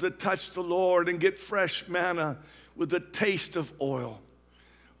be able to touch the Lord and get fresh manna with the taste of oil.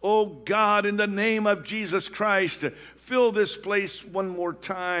 Oh God, in the name of Jesus Christ, fill this place one more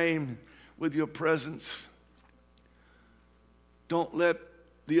time with your presence. Don't let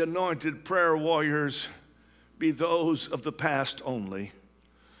the anointed prayer warriors be those of the past only.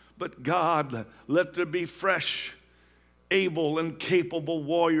 But God, let there be fresh, able, and capable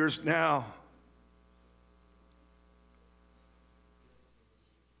warriors now.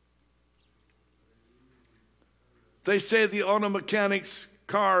 They say the auto mechanic's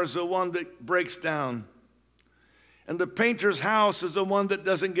car is the one that breaks down, and the painter's house is the one that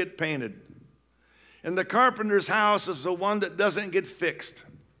doesn't get painted, and the carpenter's house is the one that doesn't get fixed.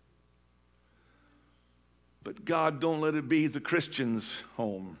 But God, don't let it be the Christian's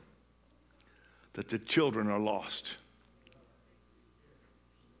home that the children are lost.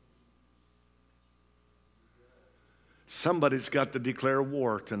 Somebody's got to declare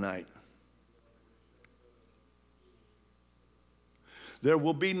war tonight. There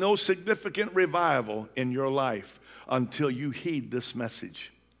will be no significant revival in your life until you heed this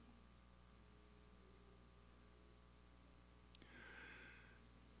message.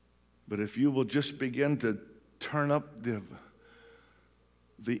 But if you will just begin to turn up the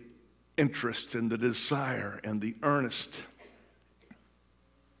interest and the desire and the earnest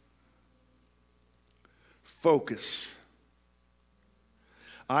focus.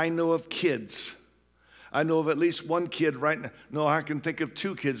 I know of kids. I know of at least one kid right now. No, I can think of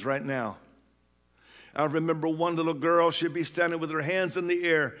two kids right now. I remember one little girl, she'd be standing with her hands in the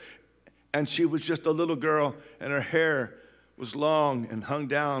air, and she was just a little girl, and her hair was long and hung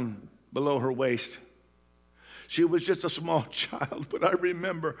down below her waist. She was just a small child, but I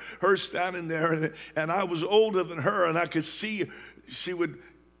remember her standing there, and I was older than her, and I could see she would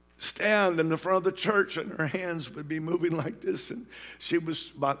stand in the front of the church, and her hands would be moving like this, and she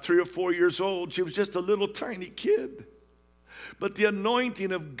was about 3 or 4 years old. She was just a little tiny kid, but the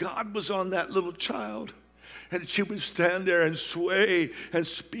anointing of God was on that little child, and she would stand there and sway and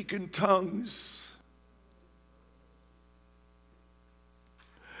speak in tongues.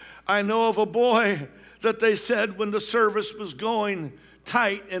 I know of a boy that they said when the service was going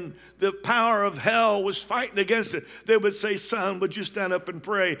tight and the power of hell was fighting against it, they would say, son, would you stand up and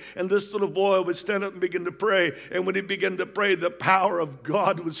pray? And this little boy would stand up and begin to pray. And when he began to pray, the power of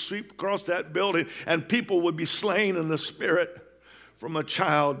God would sweep across that building and people would be slain in the spirit from a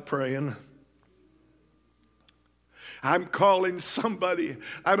child praying. I'm calling somebody.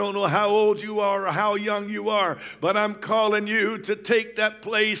 I don't know how old you are or how young you are, but I'm calling you to take that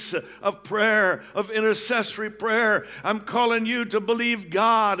place of prayer, of intercessory prayer. I'm calling you to believe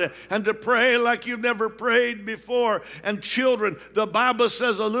God and to pray like you've never prayed before. And children, the Bible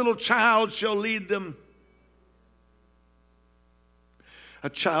says a little child shall lead them. A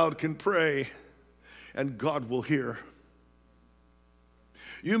child can pray and God will hear.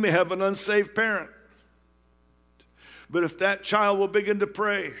 You may have an unsaved parent. But if that child will begin to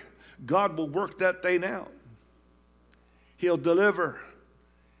pray, God will work that thing out. He'll deliver.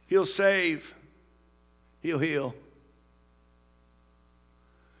 He'll save. He'll heal.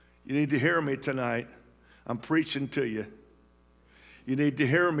 You need to hear me tonight. I'm preaching to you. You need to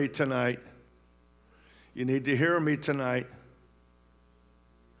hear me tonight. You need to hear me tonight.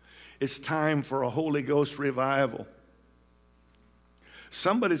 It's time for a Holy Ghost revival.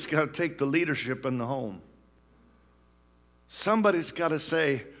 Somebody's got to take the leadership in the home. Somebody's got to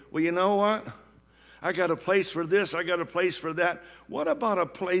say, well, you know what? I got a place for this. I got a place for that. What about a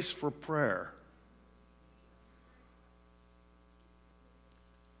place for prayer?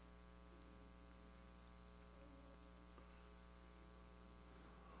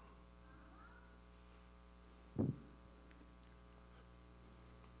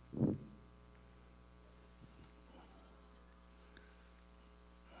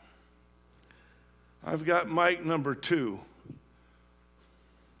 I've got mic number 2.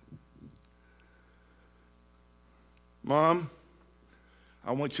 Mom,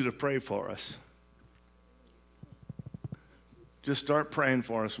 I want you to pray for us. Just start praying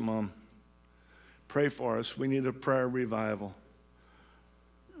for us, Mom. Pray for us. We need a prayer revival.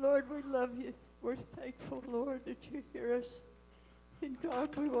 Lord, we love you. We're thankful, Lord, that you hear us. And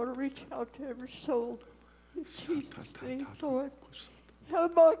God, we want to reach out to every soul. In Jesus' name, Lord.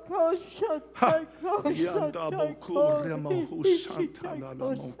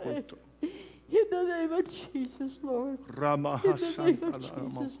 In the name of Jesus, Lord. In the name of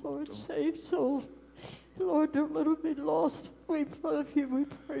Jesus, Lord, save souls. Lord, they're a little bit lost. We love you. We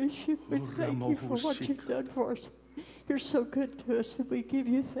praise you. We thank you for what you've done for us. You're so good to us, and we give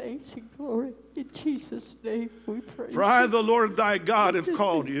you thanks and glory. In Jesus' name, we praise For I, the Lord thy God, have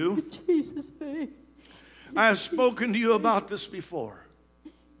called you. In Jesus' name. I have spoken to you about this before.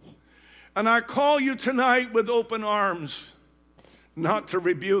 And I call you tonight with open arms, not to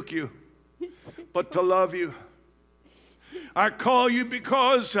rebuke you, but to love you. I call you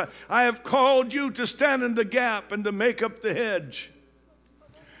because I have called you to stand in the gap and to make up the hedge.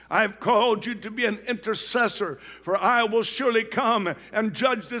 I have called you to be an intercessor, for I will surely come and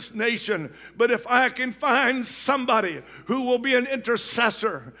judge this nation. But if I can find somebody who will be an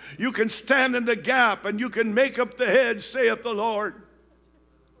intercessor, you can stand in the gap and you can make up the hedge, saith the Lord.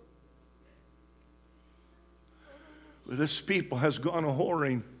 This people has gone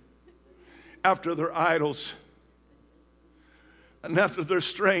a-whoring after their idols and after their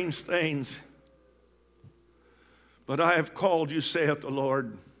strange things. But I have called you, saith the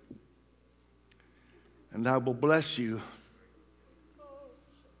Lord, and I will bless you.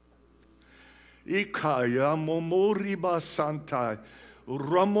 Ikaya momoriba santai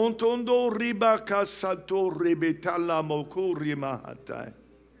ramontondo ribaka sato ribetala mokuri mahatai.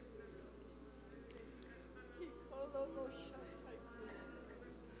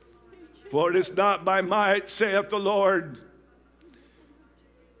 For it is not by might, saith the Lord,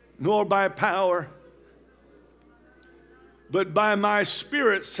 nor by power, but by my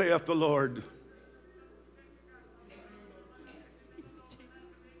Spirit, saith the Lord.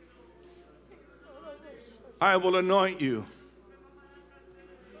 I will anoint you.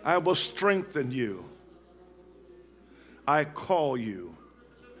 I will strengthen you. I call you.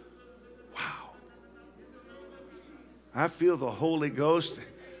 Wow. I feel the Holy Ghost.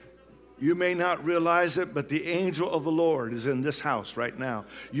 You may not realize it, but the angel of the Lord is in this house right now.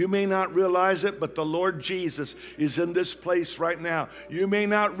 You may not realize it, but the Lord Jesus is in this place right now. You may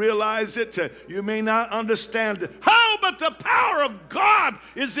not realize it. You may not understand it. How? But the power of God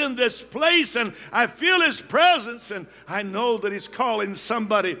is in this place, and I feel His presence, and I know that He's calling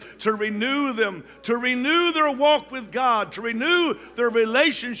somebody to renew them, to renew their walk with God, to renew their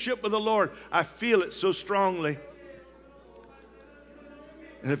relationship with the Lord. I feel it so strongly.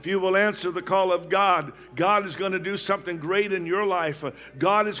 And if you will answer the call of God, God is going to do something great in your life.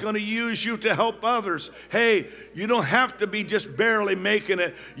 God is going to use you to help others. Hey, you don't have to be just barely making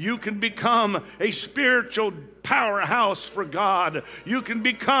it. You can become a spiritual powerhouse for God. You can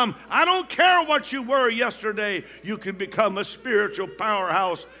become, I don't care what you were yesterday, you can become a spiritual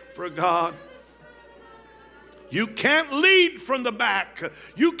powerhouse for God. You can't lead from the back.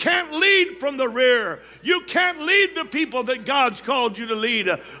 You can't lead from the rear. You can't lead the people that God's called you to lead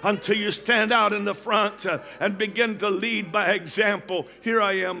until you stand out in the front and begin to lead by example. Here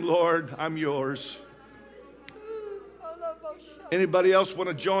I am, Lord, I'm yours. Anybody else want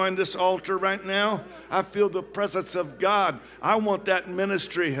to join this altar right now? I feel the presence of God. I want that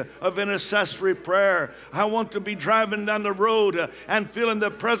ministry of intercessory prayer. I want to be driving down the road and feeling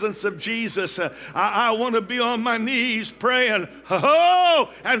the presence of Jesus. I want to be on my knees praying,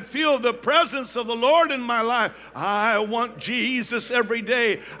 and feel the presence of the Lord in my life. I want Jesus every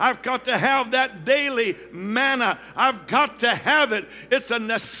day. I've got to have that daily manna. I've got to have it. It's a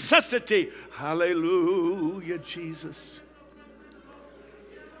necessity. Hallelujah, Jesus.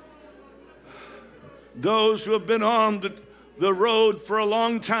 Those who have been on the road for a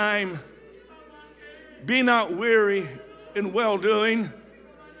long time, be not weary in well-doing.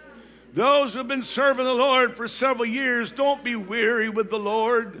 Those who have been serving the Lord for several years, don't be weary with the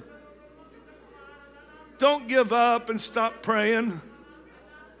Lord. Don't give up and stop praying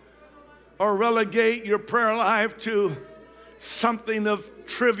or relegate your prayer life to something of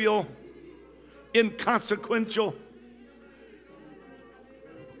trivial, inconsequential,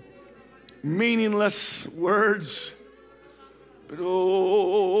 meaningless words. But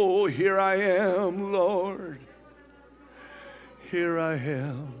oh, here I am, Lord. Here I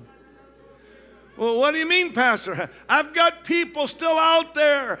am. Well, what do you mean, Pastor? I've got people still out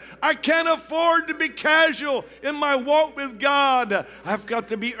there. I can't afford to be casual in my walk with God. I've got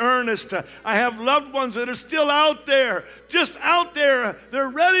to be earnest. I have loved ones that are still out there, just out there. They're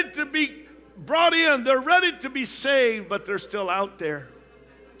ready to be brought in. They're ready to be saved, but they're still out there.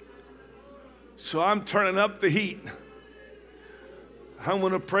 So I'm turning up the heat. I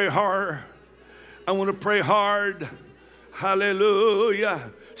want to pray harder. I want to pray hard.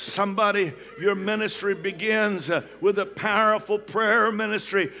 Hallelujah. Somebody, your ministry begins with a powerful prayer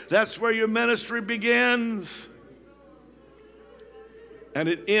ministry. That's where your ministry begins. And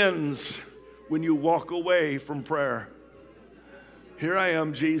it ends when you walk away from prayer. Here I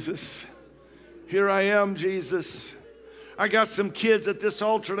am, Jesus. Here I am, Jesus. I got some kids at this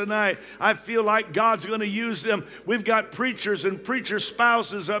altar tonight. I feel like God's going to use them. We've got preachers and preacher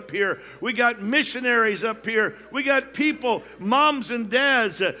spouses up here. We got missionaries up here. We got people, moms and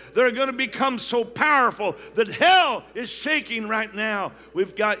dads, that are going to become so powerful that hell is shaking right now.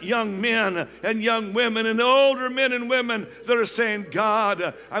 We've got young men and young women and older men and women that are saying,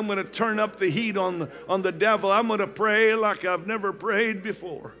 God, I'm going to turn up the heat on the devil. I'm going to pray like I've never prayed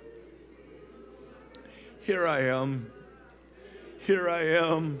before. Here I am. Here I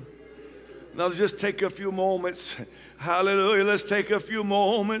am. Now let's just take a few moments. Hallelujah. Let's take a few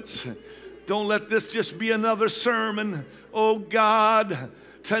moments. Don't let this just be another sermon. Oh God,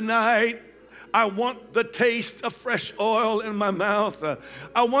 tonight I want the taste of fresh oil in my mouth.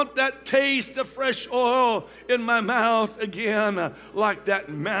 I want that taste of fresh oil in my mouth again, like that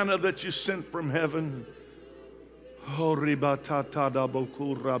manna that you sent from heaven. Oh, ribatata da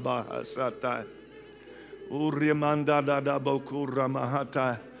bokura bahasata.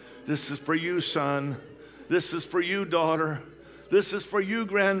 This is for you, son. This is for you, daughter. This is for you,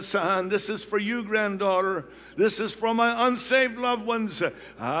 grandson. This is for you, granddaughter. This is for my unsaved loved ones.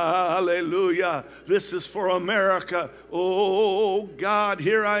 Hallelujah. This is for America. Oh, God,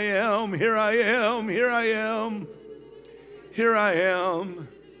 here I am. Here I am. Here I am. Here I am.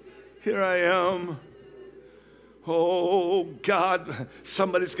 Here I am. Oh, God,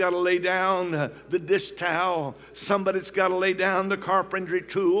 somebody's got to lay down the dish towel. Somebody's got to lay down the carpentry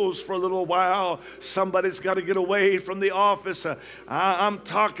tools for a little while. Somebody's got to get away from the office. I'm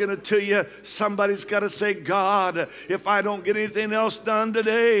talking to you. Somebody's got to say, God, if I don't get anything else done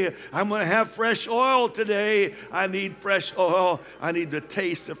today, I'm going to have fresh oil today. I need fresh oil. I need the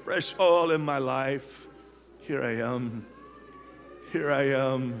taste of fresh oil in my life. Here I am. Here I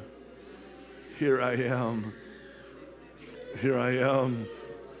am. Here I am. Here I am.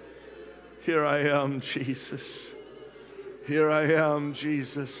 Here I am, Jesus. Here I am,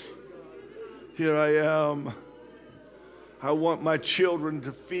 Jesus. Here I am. I want my children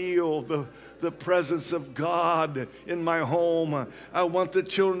to feel the presence of God in my home. I want the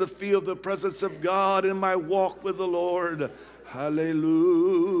children to feel the presence of God in my walk with the Lord.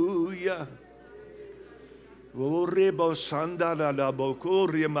 Hallelujah. Lord,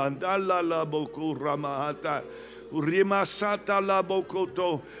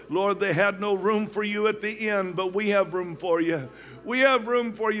 they had no room for you at the end, but we have room for you. We have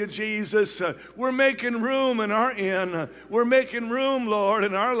room for you, Jesus. We're making room in our inn. We're making room, Lord,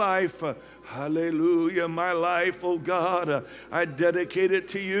 in our life. Hallelujah. My life, oh God, I dedicate it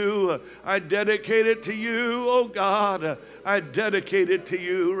to you. I dedicate it to you, oh God. I dedicate it to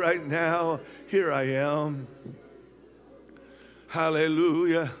you right now. Here I am.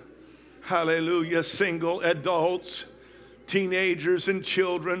 Hallelujah. Hallelujah. Single adults, teenagers and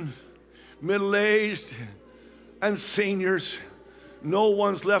children, middle-aged and seniors. No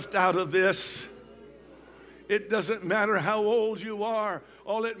one's left out of this. It doesn't matter how old you are.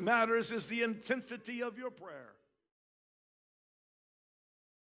 All it matters is the intensity of your prayer.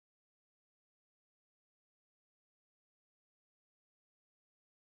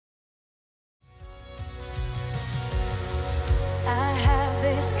 I have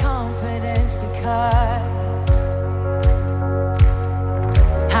this confidence because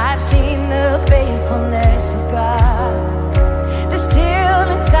I've seen the faithfulness